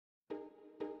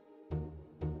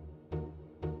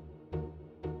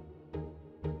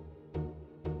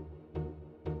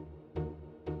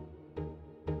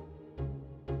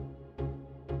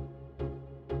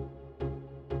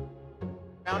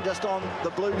Just on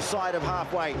the blue side of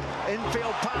halfway.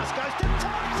 Infield pass goes to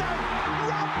Thompson!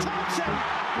 Rob Thompson!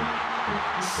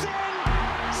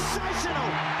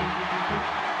 Sensational!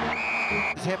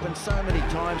 It's happened so many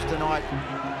times tonight.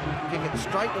 Kick it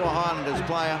straight to a Highlanders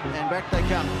player, and back they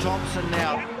come. Thompson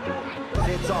now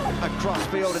sets off across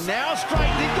field, and now straight.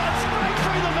 He got straight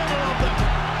through the middle of them.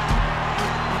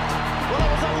 Well, it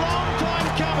was a long time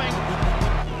coming.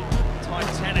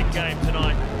 Titanic game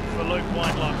tonight for Luke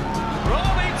Whitelock.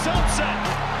 Rob Thompson,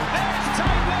 there's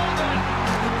Tate Weldon.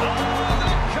 Oh, the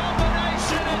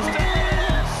combination is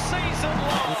delivered season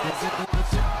long.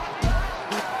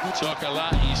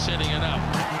 Chocolate setting it up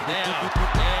now,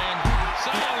 and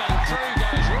sailing through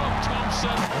goes Rob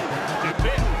Thompson.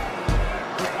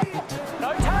 No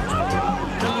touch,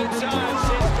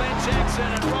 says Glenn Jackson,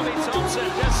 and Robbie Thompson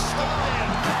just stood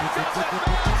there. Got the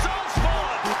bounce on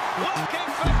spot, looking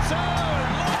for two,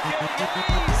 looking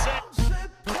easy.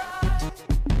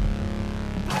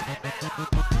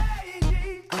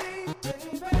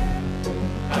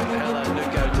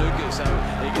 So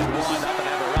he can wind up and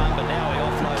have a run, but now he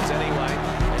offloads anyway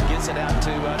and gets it out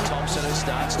to Thompson, who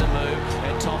starts to move.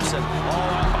 And Thompson,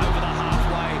 up over the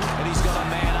halfway, and he's got a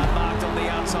man unmarked on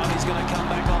the outside. He's going to come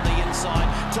back on the inside.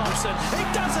 Thompson, he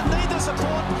doesn't need the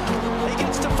support. He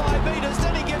gets to 5 metres,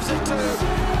 then he gives it to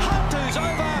Hunt, who's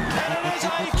over, and it is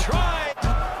a try.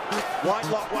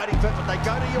 Whitelock waiting for it, but they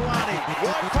go to Ioane.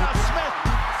 Wide pass, Smith.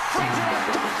 Brings it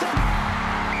up, Thompson.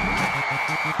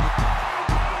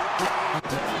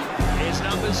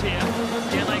 Numbers here.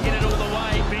 Can they get it all the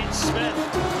way? Ben Smith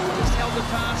just held the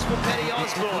pass for Paddy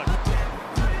Osborne.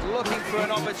 Looking for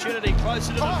an opportunity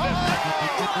closer to the 50.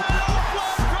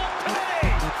 From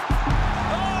Paddy!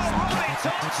 Oh, Robbie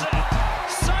Thompson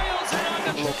sails it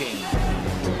under. Looking.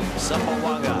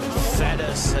 Sapawanga,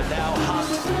 Faddis, and now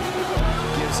Hunt.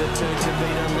 Gives it to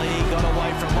Tavita Lee. Got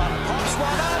away from one. Pops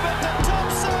one over to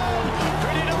Thompson.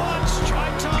 Pretty to watch.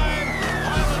 Strike time.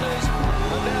 Highlanders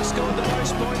have now scored the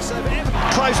most points they've ever.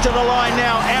 Close to the line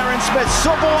now, Aaron Smith,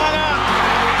 Sapawanga,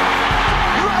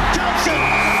 Rob Thompson.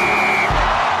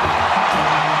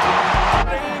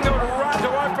 Angle to run to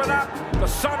open up the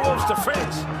Sunwolves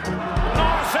defence.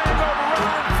 Nice angle to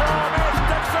run from Ash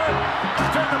Dixon.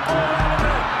 Turn the ball out of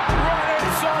the right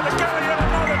inside the gully, and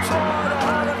another try to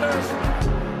Highlanders.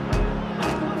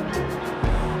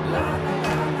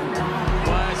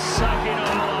 We're sucking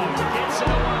along, gets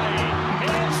it away.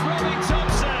 Here's Robbie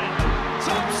Thompson.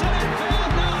 Thompson in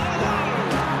field, no.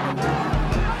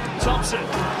 Thompson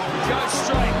goes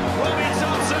straight. Robbie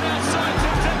Thompson outside to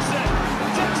Dixon.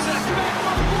 Dixon back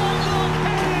from Whitelock,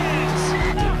 hands.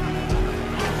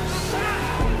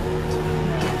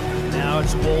 Now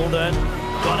it's Walden.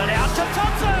 Got it out to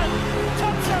Thompson.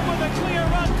 Thompson with a clear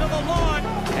run to the line.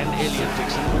 And Elliot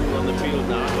Dixon on the field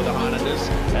now for the Highlanders.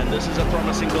 And this is a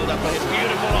promising build-up. A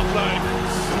beautiful offload.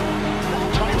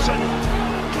 Thompson.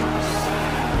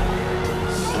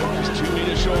 Just 2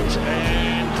 metres short,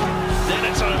 and then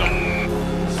it's over.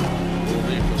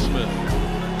 There for Smith.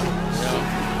 Now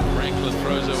Franklin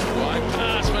throws a wide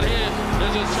pass, but here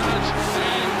there's a touch,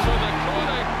 and for the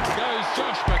corner goes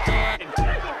Josh McKay.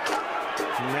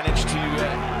 Managed to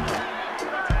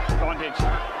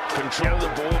control the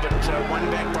ball, but one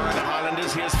back by the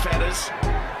Highlanders. Here's Faddis.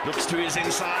 Looks to his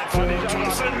inside for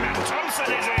Thompson.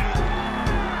 Thompson is in.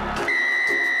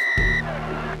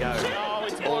 Go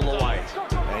all the way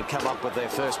and come up with their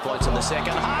first points in the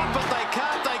second half, but they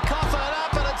can't.